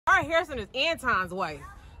Zara Harrison is Anton's wife.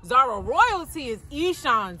 Zara Royalty is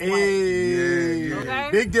Eshawn's wife. Yeah. Okay?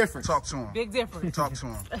 Big difference. Talk to him. Big difference. Talk to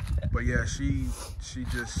him. But yeah, she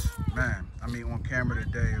just, man, I mean, on camera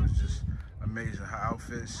today, it was just amazing. Her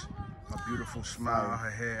outfits, her beautiful smile, her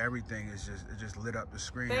hair, everything is just lit up the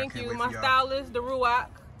screen. Thank you, my stylist, the Ruach.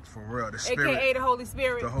 For real, the spirit. AKA the Holy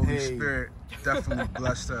Spirit. The Holy Spirit definitely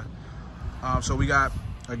blessed her. So we got,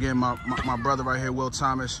 again, my brother right here, Will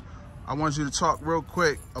Thomas. I want you to talk real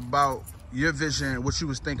quick about your vision, what you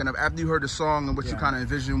was thinking of after you heard the song and what you kind of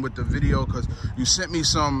envisioned with the video, because you sent me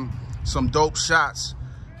some dope shots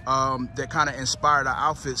that kind of inspired our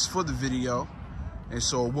outfits for the video. And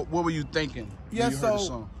so what were you thinking when you heard the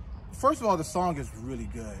song? First of all, the song is really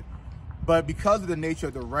good. But because of the nature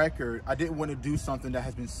of the record, I didn't want to do something that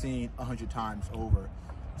has been seen 100 times over.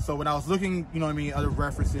 So when I was looking, you know what I mean, other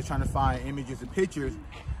references, trying to find images and pictures,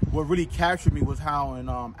 what really captured me was how in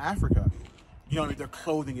Africa, you know what I mean, their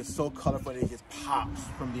clothing is so colorful that it just pops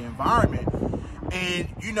from the environment. And,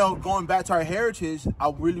 you know, going back to our heritage,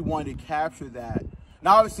 I really wanted to capture that.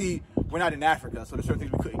 Now, obviously, we're not in Africa, so there's certain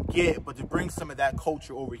things we couldn't get, but to bring some of that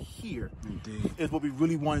culture over here is what we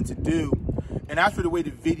really wanted to do. And as for the way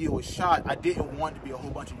the video was shot, I didn't want it to be a whole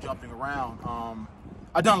bunch of jumping around.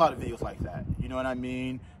 I've done a lot of videos like that, you know what I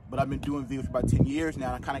mean? But I've been doing videos for about 10 years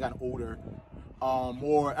now, and I kind of got older.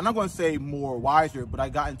 More, and I'm going to say more wiser, but I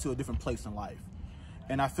got into a different place in life.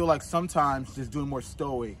 And I feel like sometimes just doing more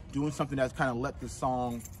stoic, doing something that's kind of let the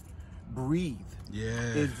song breathe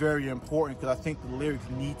is very important, because I think the lyrics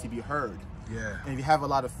need to be heard. And if you have a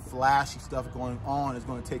lot of flashy stuff going on, it's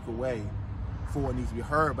going to take away for what needs to be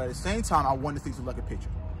heard. But at the same time, I want things to look like a picture.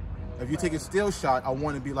 If you take a still shot, I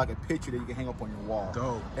want it to be like a picture that you can hang up on your wall.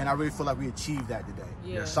 Dope. And I really feel like we achieved that today.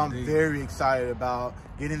 Yes, so I'm very excited about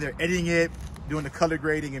getting there, editing it, doing the color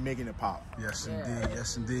grading, and making it pop. Yes, indeed.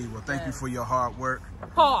 Yes, indeed. Well, thank you for your hard work.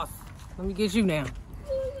 Pause. Let me get you now.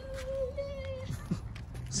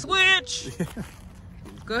 Switch.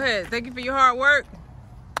 Go ahead. Thank you for your hard work.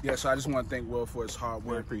 Yeah, so I just want to thank Will for his hard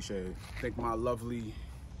work. I appreciate it. Thank my lovely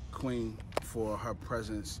queen for her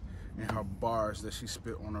presence and her bars that she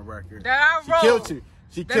spit on the record. That I wrote. She killed you.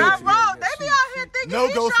 She killed you. That I wrote. They be out here thinking no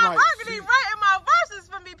Eshawn Burgundy writing my verses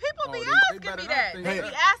for me. People be asking me that. They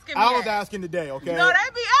be asking me I was asking today, okay? No, they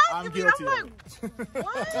be asking me. I'm like,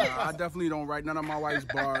 what? I definitely don't write none of my wife's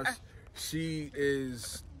bars. She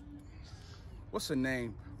is, what's her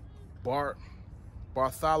name?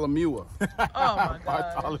 Bartholomew. Oh my God.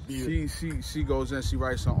 Bartholomew. She goes in, she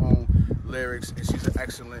writes her own lyrics, and she's an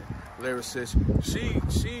excellent lyricist.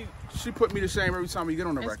 She put me to shame every time we get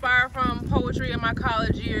on the record. Inspired from poetry in my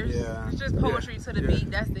college years. It's just poetry to the beat.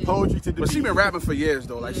 That's it. Poetry to the beat. But she been rapping for years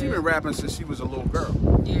though. Like she been rapping since she was a little girl.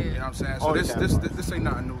 You know what I'm saying? So this ain't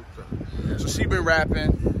nothing new to her. So she been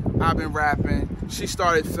rapping, I've been rapping. She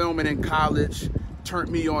started filming in college, turned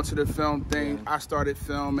me on to the film thing. I started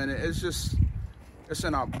filming. It's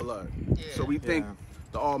in our blood. So we thank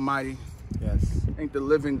the Almighty. Thank the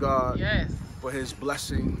living God for his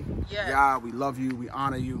blessing. God, we love you, we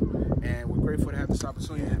honor you, and we're grateful to have this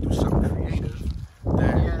opportunity to do something creative.